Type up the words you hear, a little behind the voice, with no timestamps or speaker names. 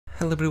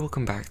Hello everybody,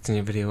 welcome back to a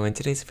new video. In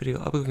today's video,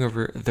 I'll be going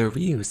over the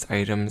reused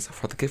items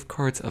for the gift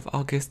cards of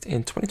August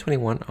in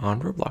 2021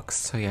 on Roblox.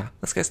 So yeah,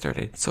 let's get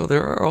started. So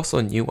there are also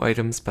new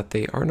items, but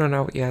they are not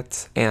out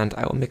yet, and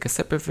I will make a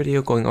separate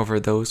video going over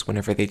those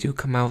whenever they do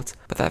come out,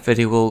 but that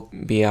video will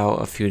be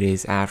out a few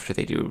days after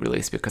they do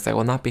release because I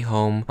will not be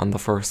home on the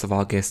 1st of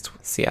August.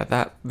 So yeah,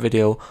 that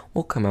video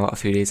will come out a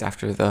few days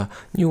after the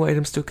new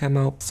items do come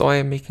out. So I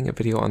am making a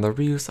video on the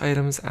reused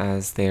items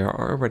as they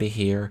are already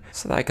here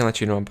so that I can let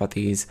you know about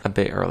these a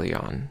bit early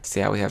on. So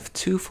yeah, we have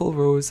 2 full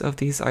rows of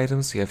these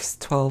items. We have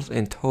 12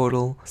 in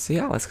total. So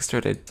yeah, let's get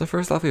started. So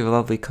first off, we have a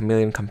lovely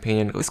chameleon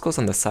companion. This goes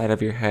on the side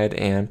of your head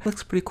and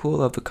looks pretty cool.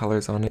 Love the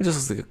colors on it. It just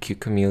looks like a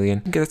cute chameleon.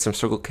 You can get it from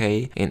Circle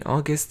K in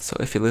August. So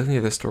if you live near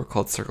the store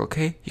called Circle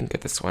K, you can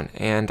get this one.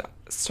 And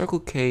Circle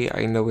K,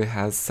 I know it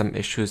has some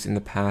issues in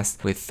the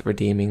past with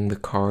redeeming the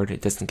card.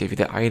 It doesn't give you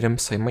the item,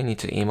 so you might need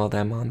to email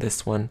them on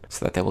this one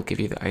so that they will give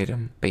you the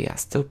item. But yeah,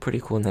 still pretty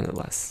cool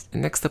nonetheless.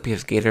 And next up we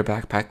have Gator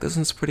Backpack. This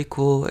one's pretty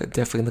cool. It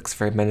definitely looks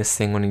very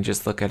menacing when you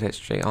just look at it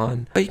straight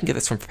on. But you can get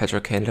this from Petro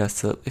Canada,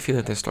 so if you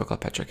live in a store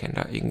called Petro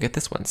Canada, you can get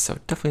this one. So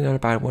definitely not a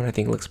bad one. I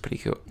think it looks pretty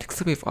cute. Next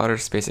up we have Outer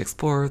Space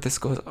Explorer. This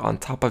goes on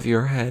top of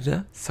your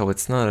head, so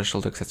it's not a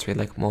shoulder accessory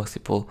like most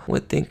people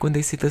would think when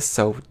they see this.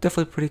 So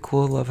definitely pretty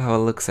cool. Love how it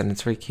looks and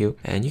it's very cute.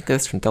 And you can get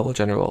this from Dollar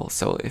General.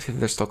 So if you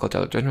live in a store called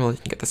Dollar General, you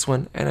can get this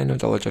one. And I know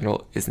Dollar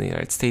General is in the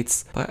United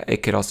States, but it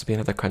could also be in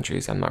other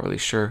countries. I'm not really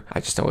sure. I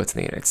just know it's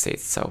in the United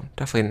States. So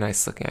definitely a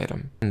nice looking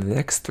item. And the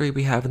next 3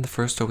 we have in the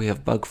first row, we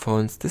have bug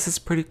phones. This is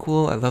pretty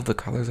cool. I love the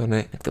colors on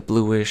it. Like the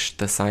bluish,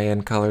 the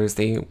cyan colors,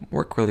 they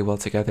work really well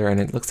together. And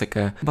it looks like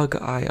a bug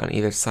eye on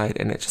either side.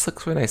 And it just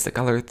looks really nice. The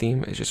color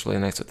theme is just really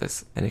nice with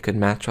this. And it could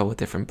match well with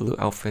different blue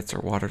outfits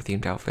or water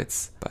themed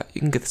outfits. But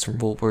you can get this from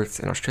Woolworths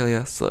in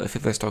Australia. So if you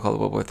live in a store called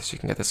Woolworths, you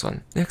can get this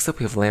one. Next up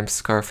we have Lamb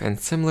Scarf, and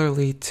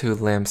similarly to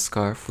Lamb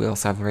Scarf, we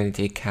also have Rainy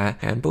Day Cat,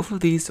 and both of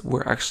these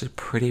were actually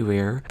pretty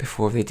rare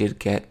before they did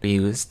get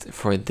reused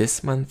for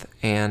this month,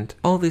 and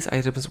all these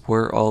items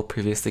were all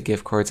previously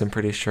gift cards, I'm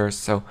pretty sure,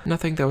 so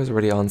nothing that was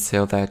already on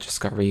sale that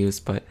just got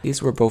reused, but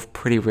these were both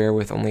pretty rare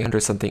with only 100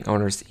 something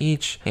owners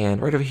each.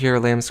 And right over here,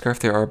 Lamb Scarf,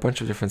 there are a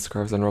bunch of different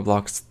scarves on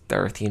Roblox that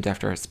are themed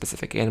after a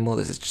specific animal.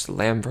 This is just a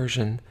lamb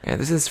version,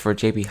 and this is for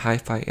JB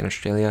Hi-Fi in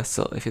Australia,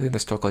 so if you live in a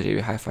store called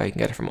JB Hi-Fi, you can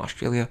get it from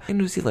Australia and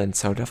New Zealand,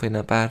 so definitely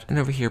not bad. And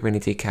over here, Rainy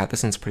Day Cat.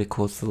 This one's pretty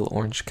cool. It's a little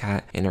orange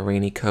cat in a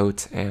rainy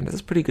coat, and this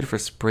is pretty good for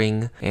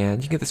spring,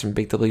 and you can get this from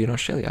Big W in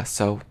Australia,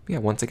 so yeah,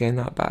 once again,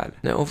 not bad.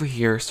 Now over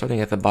here, starting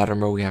at the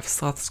bottom row, we have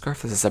Sloth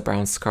Scarf. This is a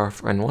brown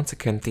scarf, and once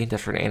again, themed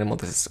after an animal.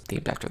 This is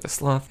themed after the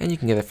sloth, and you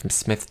can get it from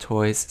Smith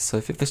Toys, so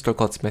if you have the store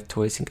called Smith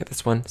Toys, you can get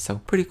this one.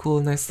 So pretty cool,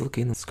 nice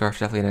looking scarf,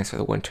 definitely nice for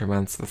the winter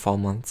months, the fall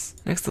months.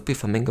 Next up, we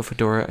have Flamingo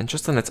Fedora, and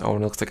just on its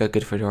own, it looks like a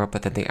good fedora,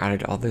 but then they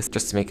added all this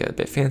just to make it a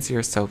bit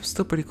fancier, so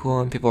still pretty cool,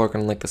 and people are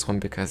going to like this one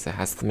because it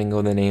has Flamingo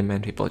in the name,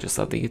 and people just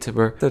love the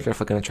YouTuber. They're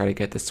definitely going to try to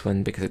get this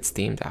one because it's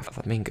themed after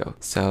Flamingo.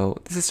 So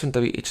this is from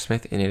WH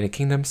Smith in United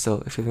Kingdom,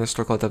 so if you're in a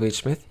store called WH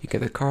Smith, you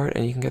get the card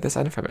and you can get this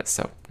item from it,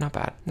 so not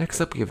bad. Next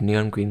up, we have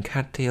Neon Green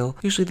Cattail.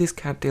 Usually these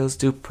cattails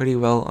do pretty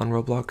well on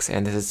Roblox,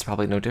 and this is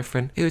probably no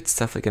different. It's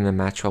definitely going to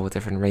match well with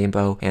different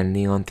rainbow and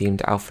neon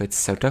themed outfits,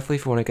 so definitely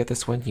if you want to get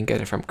this one, you can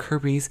get it from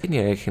Kirby's in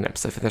United Kingdom,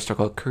 so if you're in a store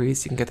called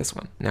Curry's, you can get this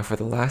one. Now for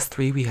the last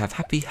 3, we have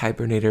Happy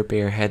Hibernator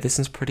Bear Head. This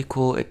one's pretty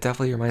cool. It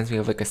definitely reminds me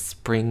of like a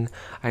spring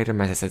item,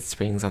 as I said,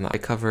 spring's on the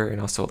cover,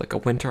 and also like a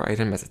winter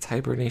item as its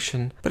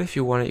hibernation. But if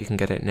you want it, you can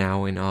get it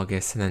now in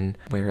August and then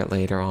wear it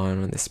later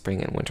on in the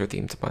spring and winter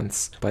themed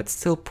months. But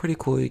still pretty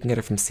cool. You can get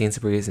it from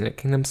Sainsbury's in the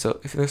Kingdom, so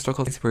if you're in a store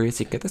called Sainsbury's,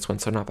 you can get this one,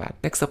 so not bad.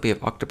 Next up, we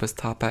have Octopus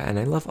Top Hat, and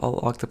I love all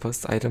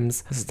octopus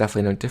items. This is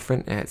definitely no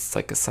different. It's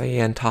like a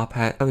cyan top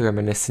hat, really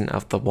reminiscent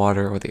of the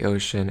water or the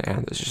ocean,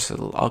 and there's just a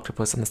little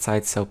octopus on the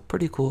side, so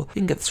pretty cool.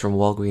 You can get this from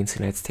Walgreens,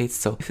 United States,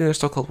 so if you're in a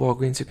store called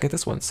Walgreens, you can get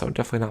this one, so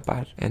definitely not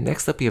bad. And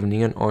next up, we have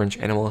Neon Orange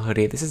Animal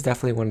Hoodie. This is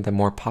definitely one of the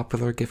more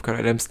popular gift card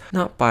items,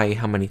 not by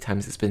how many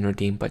times it's been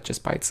redeemed, but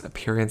just by its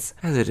appearance,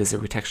 as it is a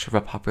retexture of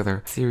a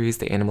popular series,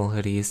 the animal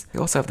hoodies. We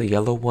also have the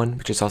yellow one,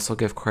 which is also a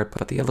gift card,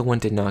 but the yellow one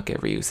did not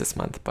get reused this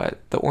month, but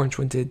the orange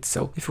one did,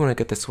 so if you want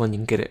to get this one, you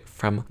can get it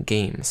from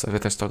Game. So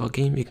if there's a store called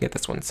Game, you can get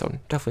this one, so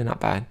definitely not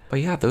bad.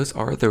 But yeah, those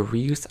are the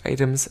reused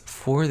items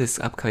for this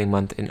upcoming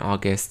month in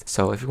August,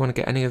 so if you want to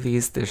get any of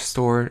these, their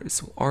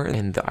stores are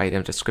in the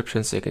item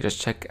description, so you can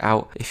just check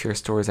out if your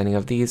store is any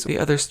of these. The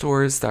other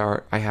stores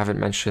that I haven't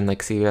mentioned,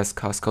 like CVS,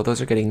 Costco,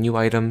 those are getting new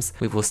items.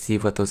 We will see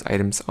what those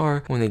items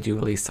are when they do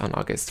release on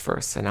August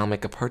 1st, and I'll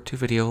make a part 2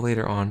 video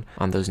later on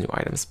those new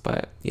items.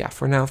 But yeah,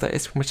 for now, that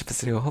is pretty much of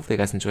this video. Hopefully you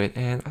guys enjoyed,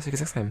 and I'll see you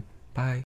guys next time. Bye.